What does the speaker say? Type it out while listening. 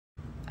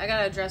I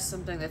gotta address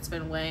something that's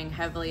been weighing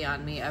heavily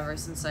on me ever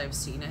since I've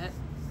seen it.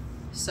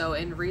 So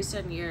in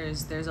recent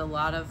years, there's a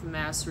lot of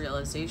mass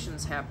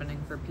realizations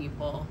happening for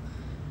people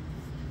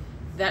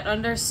that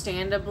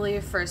understandably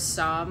for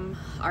some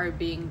are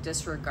being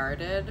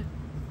disregarded.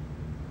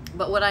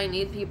 But what I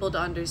need people to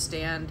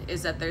understand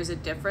is that there's a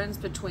difference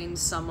between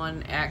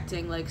someone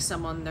acting like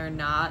someone they're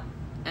not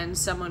and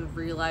someone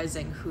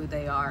realizing who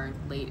they are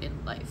late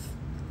in life.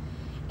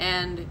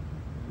 And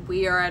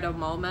we are at a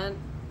moment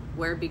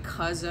where,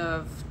 because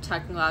of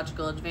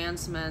technological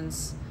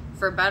advancements,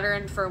 for better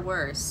and for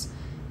worse,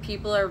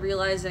 people are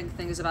realizing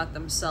things about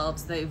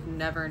themselves they've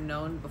never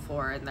known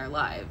before in their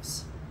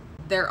lives.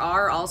 There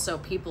are also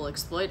people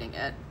exploiting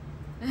it,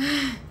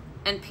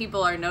 and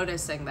people are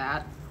noticing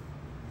that.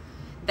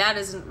 That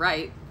isn't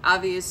right.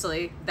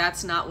 Obviously,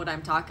 that's not what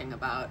I'm talking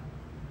about.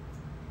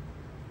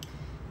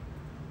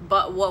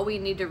 But what we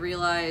need to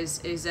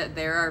realize is that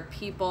there are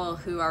people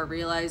who are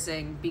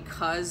realizing,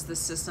 because the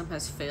system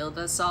has failed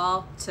us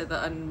all to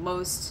the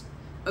most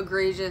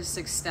egregious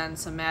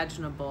extents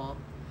imaginable,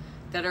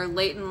 that are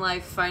late in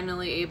life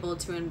finally able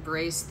to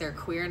embrace their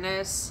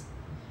queerness,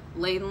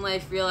 late in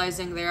life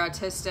realizing they're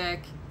autistic,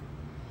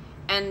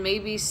 and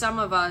maybe some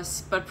of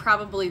us, but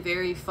probably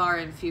very far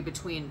and few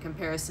between in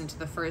comparison to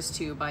the first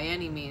two by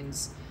any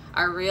means,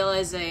 are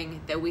realizing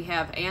that we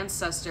have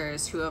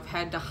ancestors who have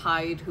had to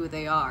hide who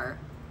they are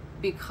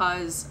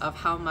because of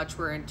how much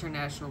we're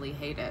internationally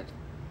hated.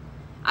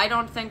 I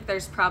don't think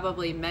there's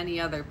probably many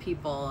other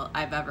people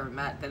I've ever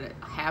met that it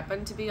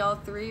happened to be all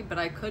three, but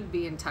I could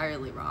be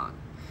entirely wrong.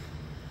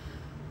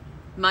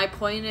 My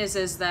point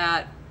is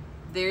that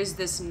there's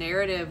this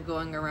narrative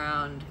going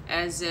around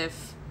as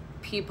if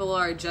people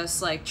are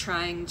just like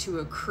trying to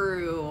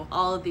accrue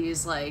all of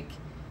these like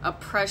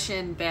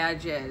oppression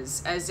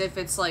badges, as if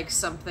it's like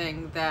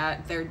something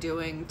that they're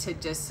doing to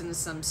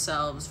distance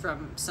themselves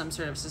from some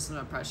sort of system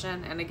of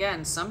oppression. And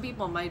again, some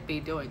people might be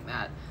doing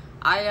that.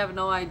 I have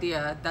no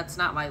idea. That's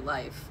not my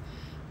life.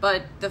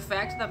 But the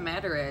fact of the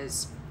matter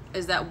is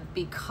that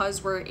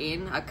because we're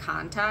in a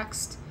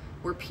context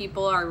where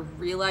people are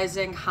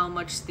realizing how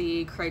much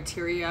the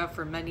criteria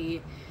for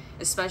many,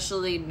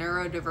 especially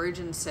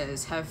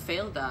neurodivergences, have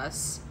failed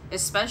us,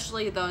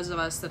 especially those of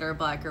us that are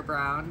Black or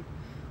brown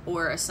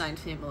or assigned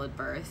female at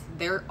birth,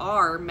 there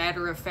are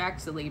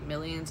matter-of-factly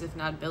millions, if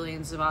not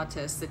billions, of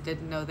autists that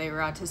didn't know they were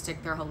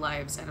autistic their whole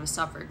lives and have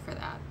suffered for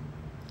that.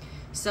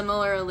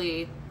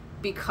 Similarly,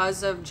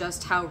 because of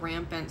just how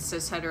rampant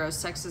cis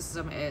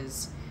heterosexism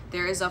is,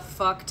 there is a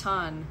fuck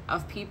ton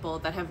of people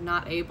that have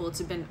not able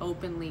to been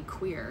openly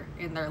queer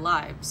in their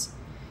lives.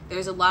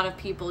 There's a lot of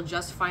people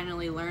just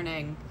finally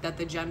learning that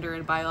the gender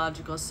and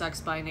biological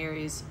sex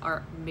binaries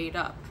are made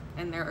up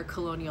and they're a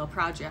colonial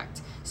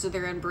project. So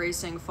they're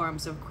embracing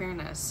forms of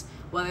queerness,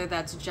 whether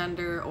that's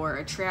gender or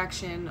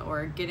attraction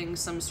or getting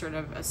some sort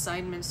of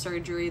assignment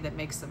surgery that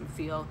makes them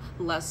feel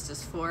less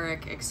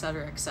dysphoric,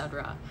 etc.,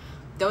 etc.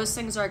 Those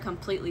things are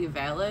completely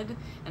valid,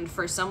 and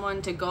for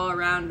someone to go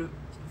around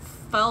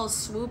fell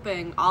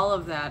swooping all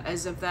of that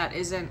as if that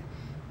isn't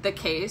the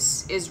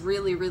case is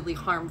really, really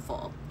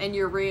harmful, and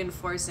you're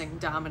reinforcing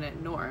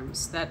dominant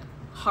norms that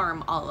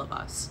harm all of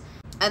us.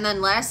 And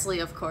then lastly,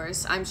 of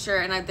course, I'm sure,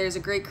 and there's a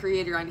great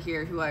creator on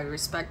here who I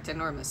respect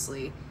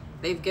enormously.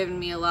 They've given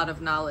me a lot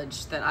of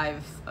knowledge that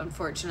I've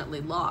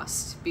unfortunately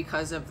lost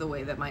because of the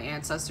way that my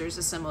ancestors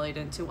assimilate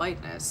into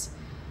whiteness.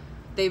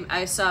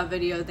 I saw a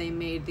video they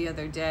made the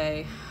other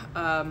day,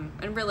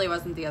 and really it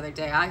wasn't the other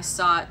day, I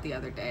saw it the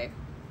other day,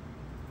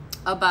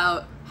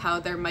 about how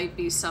there might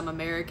be some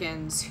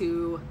Americans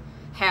who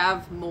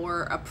have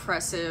more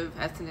oppressive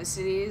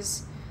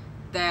ethnicities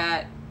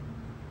that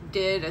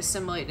did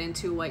assimilate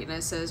into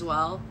whiteness as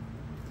well.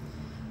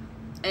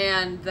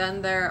 And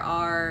then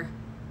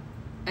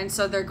and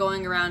so they're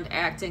going around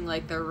acting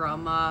like they're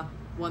Roma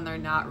when they're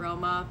not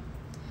Roma.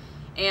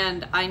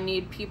 And I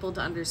need people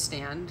to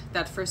understand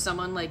that for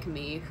someone like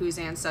me, whose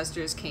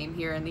ancestors came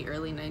here in the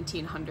early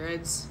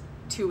 1900s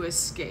to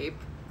escape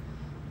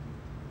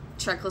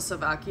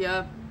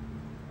Czechoslovakia,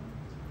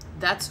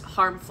 that's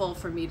harmful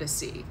for me to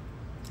see.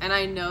 And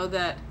I know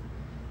that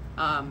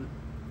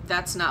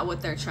that's not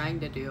what they're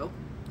trying to do.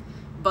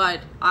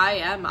 But I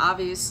am,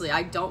 obviously,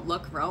 I don't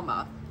look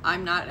Roma.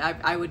 I'm not,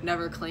 I would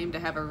never claim to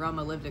have a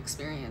Roma lived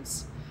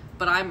experience.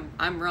 But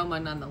I'm Roma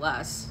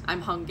nonetheless.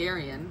 I'm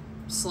Hungarian,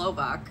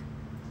 Slovak.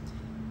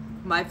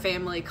 My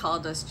family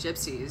called us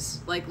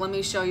gypsies. Like, let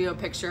me show you a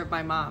picture of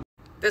my mom.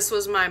 This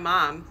was my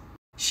mom.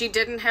 She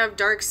didn't have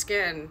dark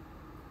skin,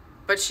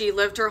 but she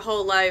lived her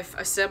whole life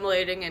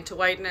assimilating into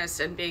whiteness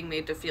and being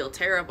made to feel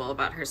terrible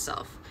about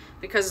herself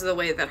because of the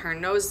way that her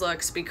nose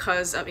looks,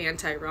 because of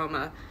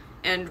anti-Roma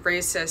and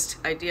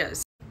racist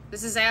ideas.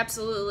 This is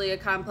absolutely a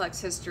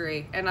complex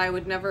history, and I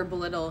would never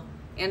belittle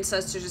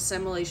ancestors'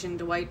 assimilation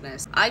to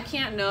whiteness. I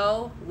can't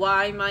know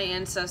why my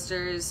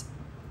ancestors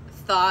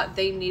thought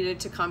they needed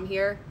to come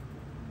here,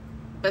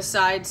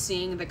 besides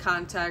seeing the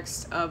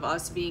context of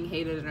us being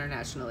hated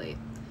internationally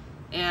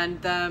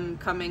and them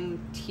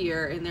coming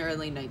here in the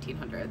early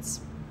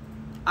 1900s.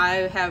 I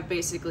have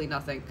basically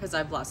nothing because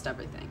I've lost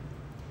everything.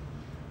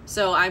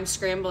 So I'm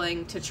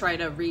scrambling to try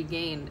to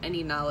regain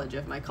any knowledge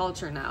of my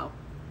culture now.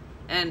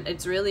 And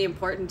it's really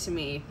important to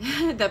me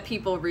that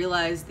people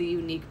realize the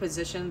unique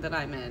position that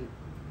I'm in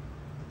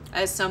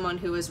as someone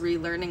who is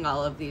relearning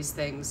all of these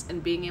things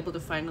and being able to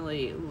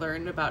finally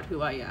learn about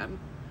who I am.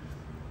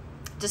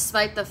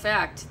 Despite the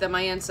fact that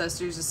my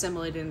ancestors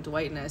assimilated into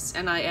whiteness,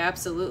 and I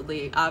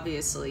absolutely,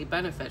 obviously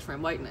benefit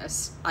from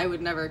whiteness. I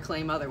would never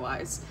claim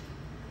otherwise.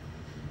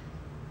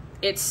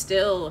 It's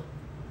still,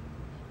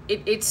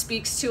 it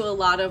speaks to a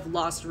lot of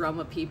lost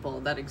Roma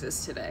people that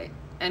exist today.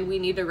 And we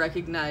need to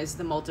recognize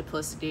the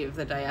multiplicity of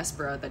the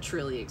diaspora that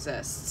truly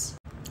exists.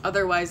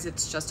 Otherwise,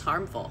 it's just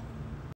harmful.